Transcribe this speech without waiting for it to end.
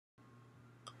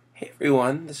Hey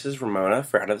everyone, this is Ramona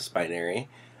for Out of This Binary.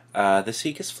 This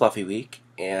week is Fluffy Week,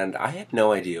 and I had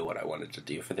no idea what I wanted to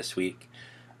do for this week.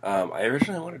 I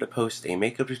originally wanted to post a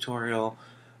makeup tutorial,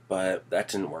 but that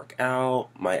didn't work out.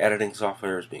 My editing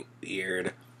software was being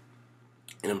weird,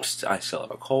 and I still have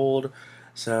a cold,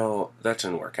 so that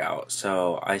didn't work out.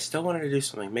 So I still wanted to do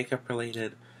something makeup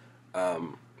related,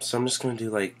 so I'm just going to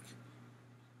do like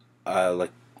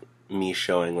me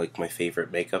showing like my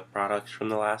favorite makeup products from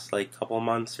the last like couple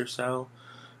months or so.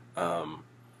 Um,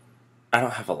 I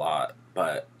don't have a lot,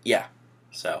 but yeah.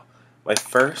 So my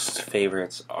first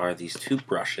favorites are these two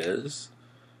brushes.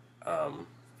 Um,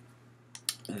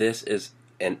 this is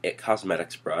an It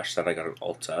Cosmetics brush that I got at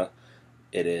Ulta.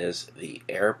 It is the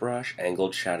Airbrush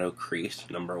Angled Shadow Crease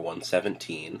number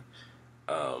 117.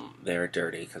 They're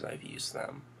dirty because I've used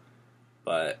them,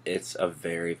 but it's a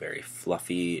very, very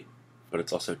fluffy, but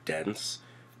it's also dense.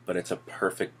 But it's a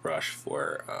perfect brush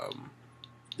for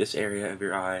this area of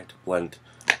your eye to blend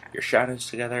your shadows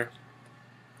together.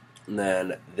 And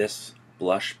then this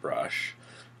blush brush,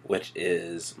 which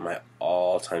is my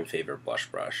all-time favorite blush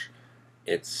brush.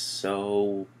 It's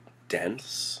so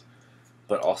dense,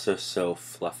 but also so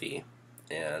fluffy,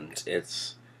 and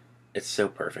it's so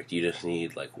perfect. You just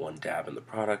need like one dab in the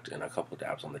product and a couple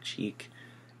dabs on the cheek,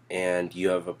 and you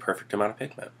have a perfect amount of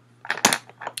pigment.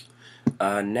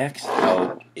 Next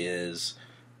out is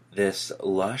this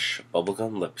Lush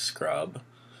Bubblegum Lip Scrub,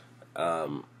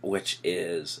 which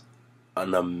is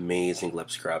an amazing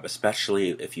lip scrub, especially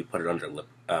if you put it under lip,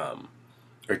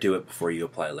 or do it before you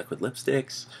apply liquid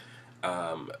lipsticks.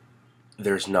 Um,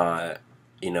 there's not,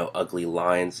 ugly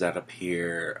lines that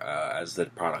appear as the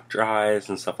product dries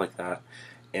and stuff like that,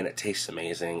 and it tastes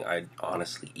amazing. I'd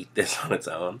honestly eat this on its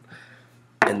own.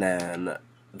 And then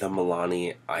the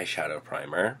Milani eyeshadow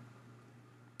primer,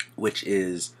 which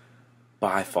is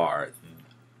by far,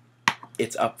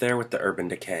 it's up there with the Urban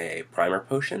Decay primer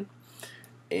potion,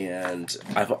 and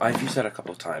I've used that a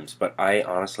couple of times, but I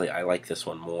like this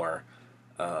one more.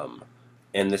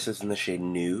 And this is in the shade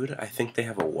Nude. I think they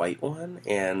have a white one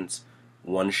and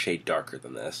one shade darker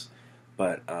than this,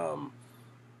 but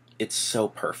it's so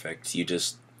perfect. You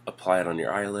just apply it on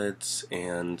your eyelids,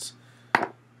 and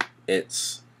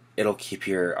it'll keep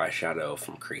your eyeshadow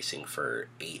from creasing for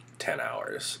 8-10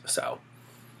 hours. So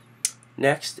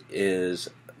next is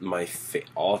my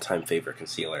all-time favorite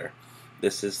concealer.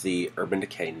 This is the Urban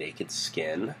Decay Naked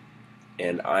Skin,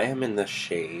 and I am in the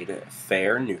shade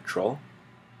Fair Neutral,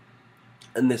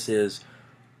 and this is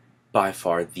by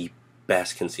far the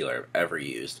best concealer I've ever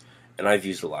used, and I've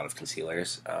used a lot of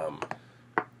concealers.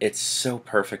 It's so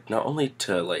perfect, not only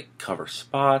to like cover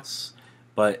spots,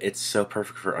 but it's so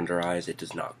perfect for under eyes. It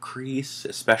does not crease,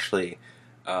 especially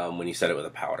when you set it with a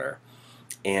powder.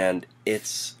 And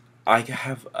I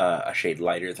have a shade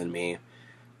lighter than me,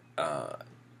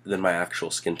 than my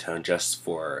actual skin tone, just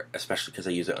for, especially because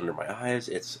I use it under my eyes.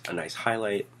 It's a nice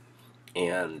highlight,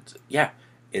 and yeah,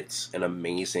 it's an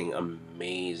amazing,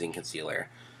 amazing concealer.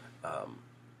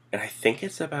 And I think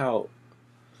it's definitely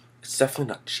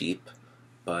not cheap,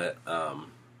 but I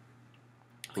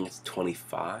think it's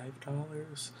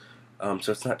 $25.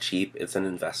 So it's not cheap, it's an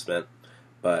investment,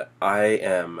 but I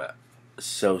am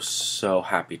so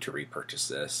happy to repurchase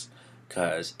this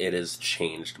because it has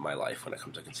changed my life when it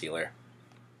comes to concealer.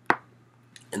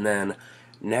 And then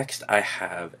next I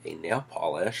have a nail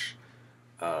polish.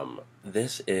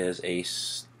 This is a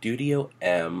Studio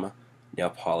M nail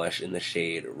polish in the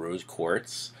shade Rose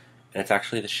Quartz, and it's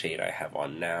actually the shade I have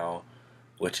on now,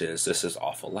 this is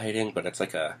awful lighting, but it's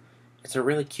a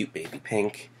really cute baby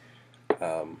pink.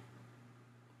 Not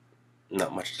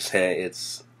much to say.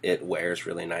 It wears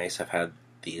really nice. I had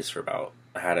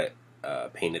it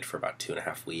painted for about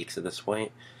 2.5 weeks at this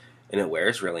point, and it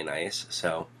wears really nice.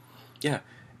 So yeah.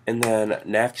 And then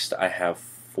next I have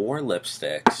 4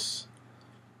 lipsticks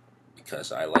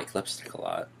because I like lipstick a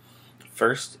lot.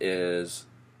 First is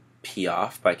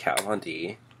Piaf by Kat Von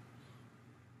D.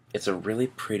 It's a really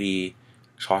pretty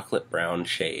chocolate brown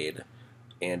shade,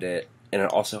 and it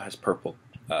also has purple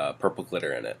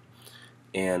glitter in it,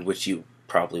 and which you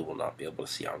probably will not be able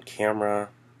to see on camera.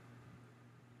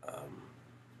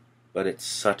 But it's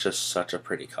such a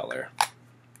pretty color.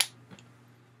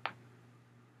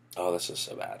 Oh, this is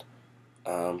so bad.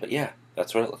 But yeah,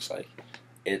 that's what it looks like.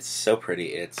 It's so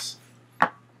pretty.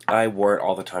 I wore it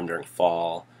all the time during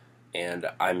fall, and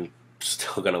I'm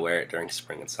still gonna wear it during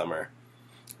spring and summer.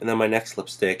 And then my next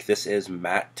lipstick, this is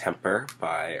Matte Temper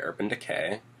by Urban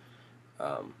Decay.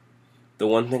 The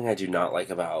one thing I do not like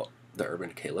about the Urban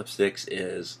Decay lipsticks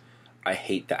is I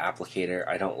hate the applicator.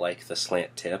 I don't like the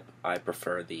slant tip. I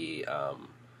prefer the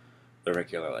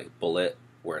regular like bullet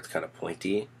where it's kind of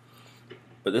pointy.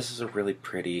 But this is a really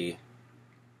pretty,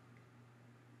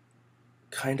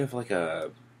 kind of like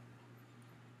a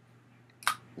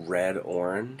red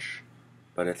orange,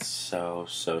 but it's so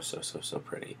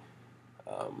pretty.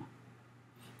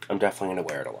 I'm definitely going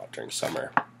to wear it a lot during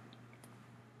summer.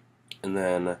 And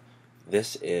then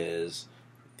this is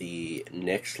the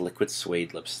NYX Liquid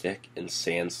Suede Lipstick in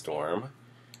Sandstorm.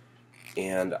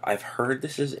 And I've heard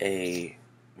this is a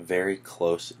very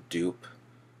close dupe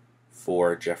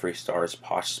for Jeffree Star's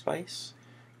Posh Spice,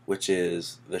 which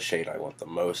is the shade I want the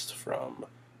most from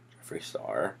Jeffree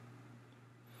Star.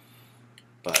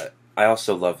 But I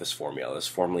also love this formula. This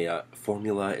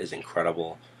formula is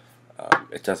incredible.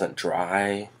 It doesn't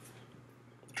dry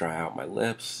out my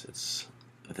lips. It's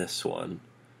this one.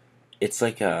 It's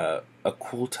like a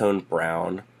cool toned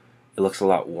brown. It looks a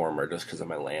lot warmer just because of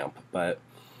my lamp, but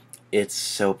it's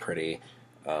so pretty.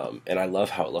 And I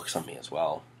love how it looks on me as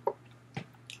well.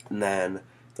 And then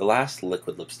the last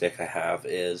liquid lipstick I have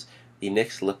is the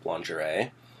NYX Lip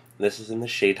Lingerie. This is in the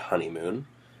shade Honeymoon.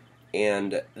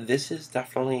 And this is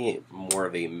definitely more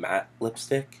of a matte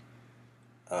lipstick.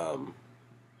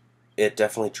 It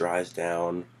definitely dries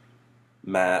down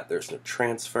matte. There's no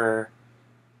transfer.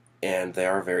 And they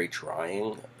are very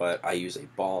drying, but I use a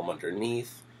balm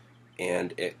underneath,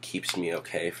 and it keeps me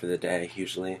okay for the day,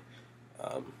 usually.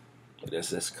 It is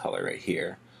this color right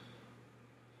here.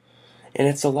 And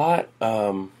it's a lot,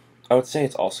 I would say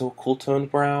it's also a cool toned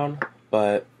brown,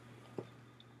 but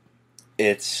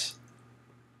it's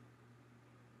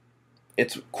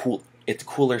cool. It's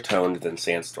cooler toned than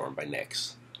Sandstorm by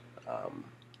NYX,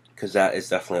 because that is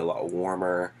definitely a lot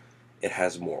warmer. It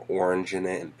has more orange in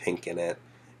it and pink in it,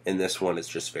 and this one is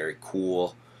just very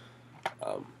cool.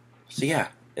 So yeah,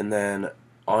 and then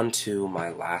on to my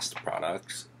last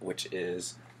product, which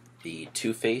is the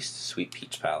Too Faced Sweet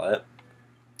Peach palette.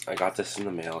 I got this in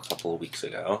the mail a couple of weeks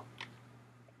ago.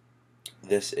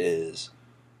 This is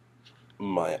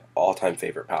my all-time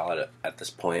favorite palette at this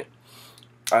point.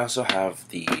 I also have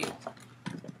the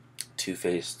Too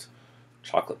Faced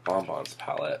Chocolate Bonbons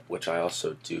palette, which I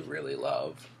also do really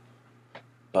love.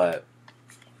 But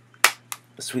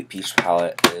the Sweet Peach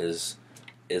palette is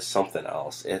something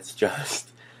else. It's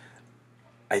just,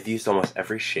 I've used almost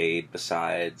every shade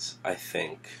besides, I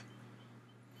think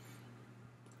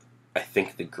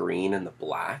the green and the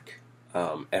black.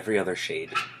 Every other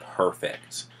shade is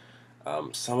perfect.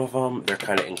 Some of them, they're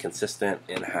kind of inconsistent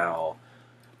in how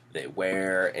they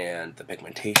wear and the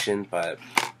pigmentation, but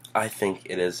I think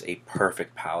it is a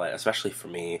perfect palette, especially for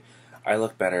me. I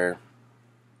look better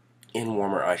in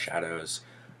warmer eyeshadows,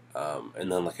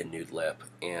 and then like a nude lip,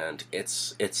 and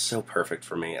it's so perfect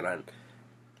for me.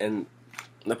 And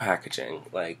the packaging,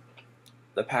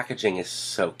 the packaging is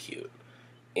so cute,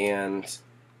 and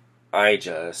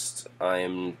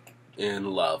I'm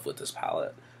in love with this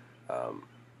palette.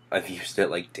 I've used it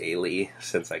like daily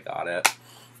since I got it,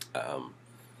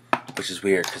 which is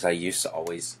weird because I used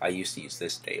to use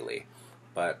this daily,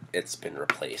 but it's been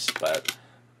replaced. But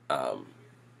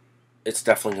it's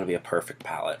definitely going to be a perfect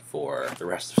palette for the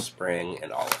rest of spring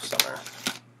and all of summer.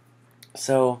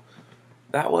 So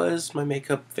that was my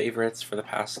makeup favorites for the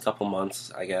past couple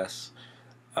months, I guess.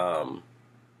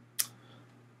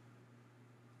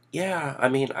 Yeah, I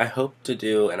mean, I hope to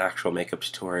do an actual makeup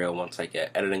tutorial once I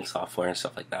get editing software and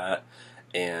stuff like that,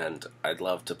 and I'd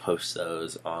love to post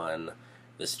those on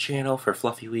this channel for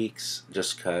Fluffy Weeks,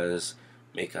 just because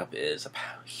makeup is a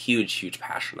huge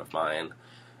passion of mine,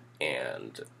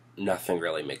 and nothing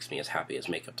really makes me as happy as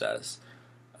makeup does.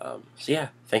 So yeah,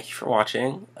 thank you for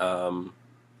watching.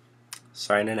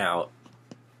 Signing out.